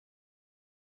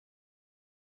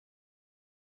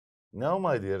Now,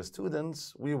 my dear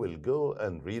students, we will go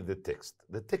and read the text.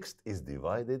 The text is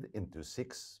divided into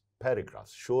 6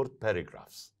 paragraphs, short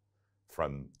paragraphs,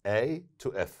 from A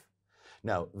to F.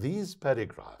 Now, these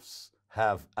paragraphs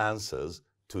have answers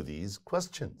to these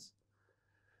questions.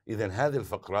 إذن هذه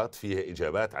الفقرات فيها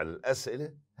إجابات على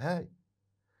الأسئلة هاي.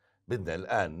 بدنا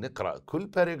الآن نقرأ كل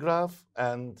paragraph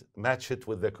and match it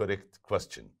with the correct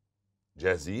question.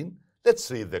 جاهزين؟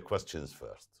 Let's read the questions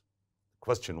first.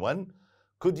 Question 1.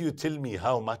 Could you tell me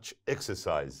how much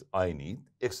exercise I need?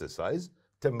 Exercise,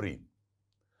 تمرين.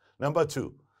 Number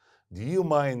 2. Do you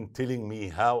mind telling me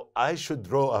how I should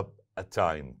draw up a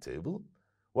timetable?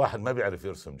 واحد ما بيعرف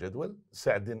يرسم جدول،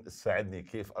 ساعدني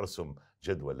كيف أرسم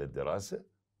جدول للدراسة.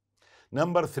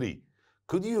 Number 3.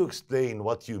 Could you explain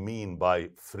what you mean by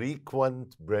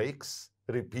frequent breaks,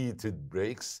 repeated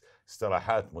breaks,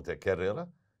 استراحات متكررة؟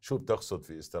 شو بتقصد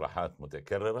في استراحات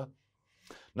متكررة؟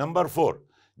 Number 4.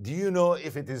 Do you know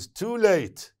if it is too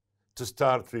late to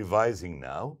start revising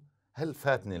now? هل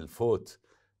فاتني الفوت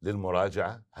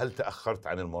للمراجعة؟ هل تأخرت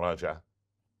عن المراجعة؟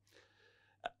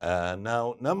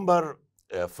 Now, number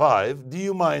 5. Do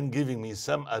you mind giving me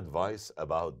some advice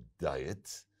about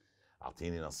diet?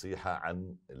 أعطيني نصيحة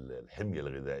عن الحمية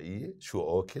الغذائية،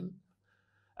 شو أكل؟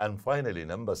 And finally,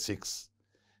 number 6.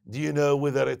 Do you know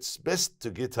whether it's best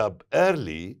to get up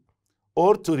early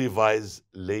or to revise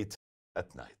late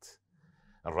at night?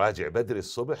 نراجع بدري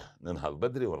الصبح، ننهض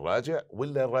بدري ونراجع،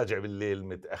 ولا نراجع بالليل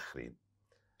متأخرين؟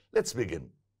 Let's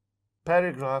begin.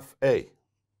 Paragraph A.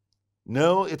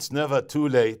 No, it's never too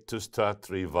late to start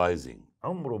revising.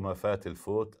 عمره ما فات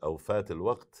الفوت أو فات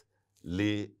الوقت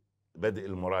لبدء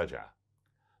المراجعة.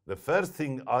 The first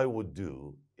thing I would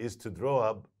do is to draw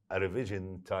up a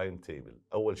revision timetable.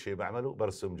 أول شيء بعمله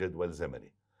برسم جدول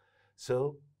زمني.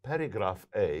 So, paragraph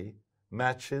A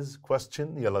matches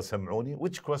question. يلا سمعوني.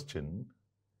 Which question?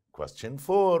 Question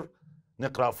 4.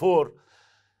 نقرأ 4.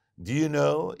 Do you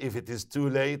know if it is too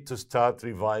late to start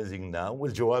revising now?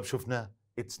 والجواب شفناه.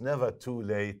 It's never too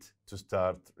late to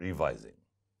start revising.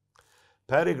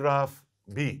 Paragraph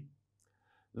B.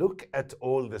 Look at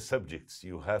all the subjects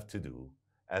you have to do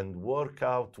and work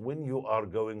out when you are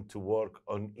going to work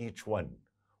on each one.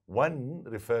 One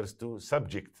refers to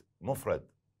subject, مفرد.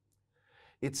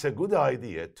 It's a good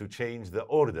idea to change the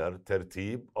order,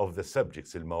 ترتيب, of the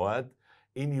subjects, المواد,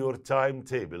 in your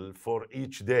timetable for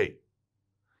each day.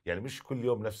 يعني مش كل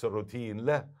يوم نفس الروتين،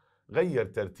 لا، غير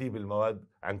ترتيب المواد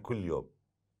عن كل يوم.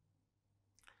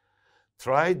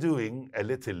 Try doing a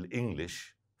little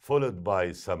English, followed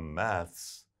by some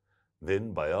maths,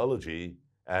 then biology,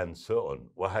 and so on,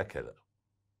 وهكذا.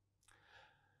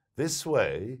 This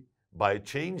way, by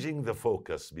changing the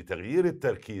focus, بتغيير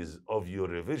التركيز of your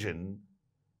revision,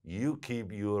 you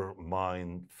keep your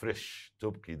mind fresh.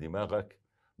 تبقي دماغك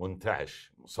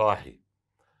منتعش، صاحي.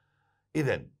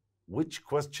 إذن, which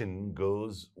question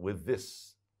goes with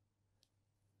this?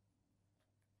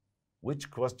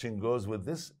 Which question goes with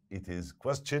this? It is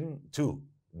question 2.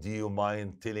 Do you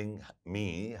mind telling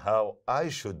me how I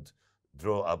should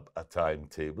draw up a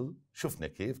timetable? شفنا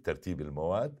كيف ترتيب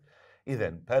المواد.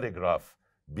 إذن paragraph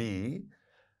B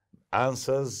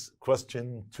answers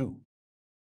question 2.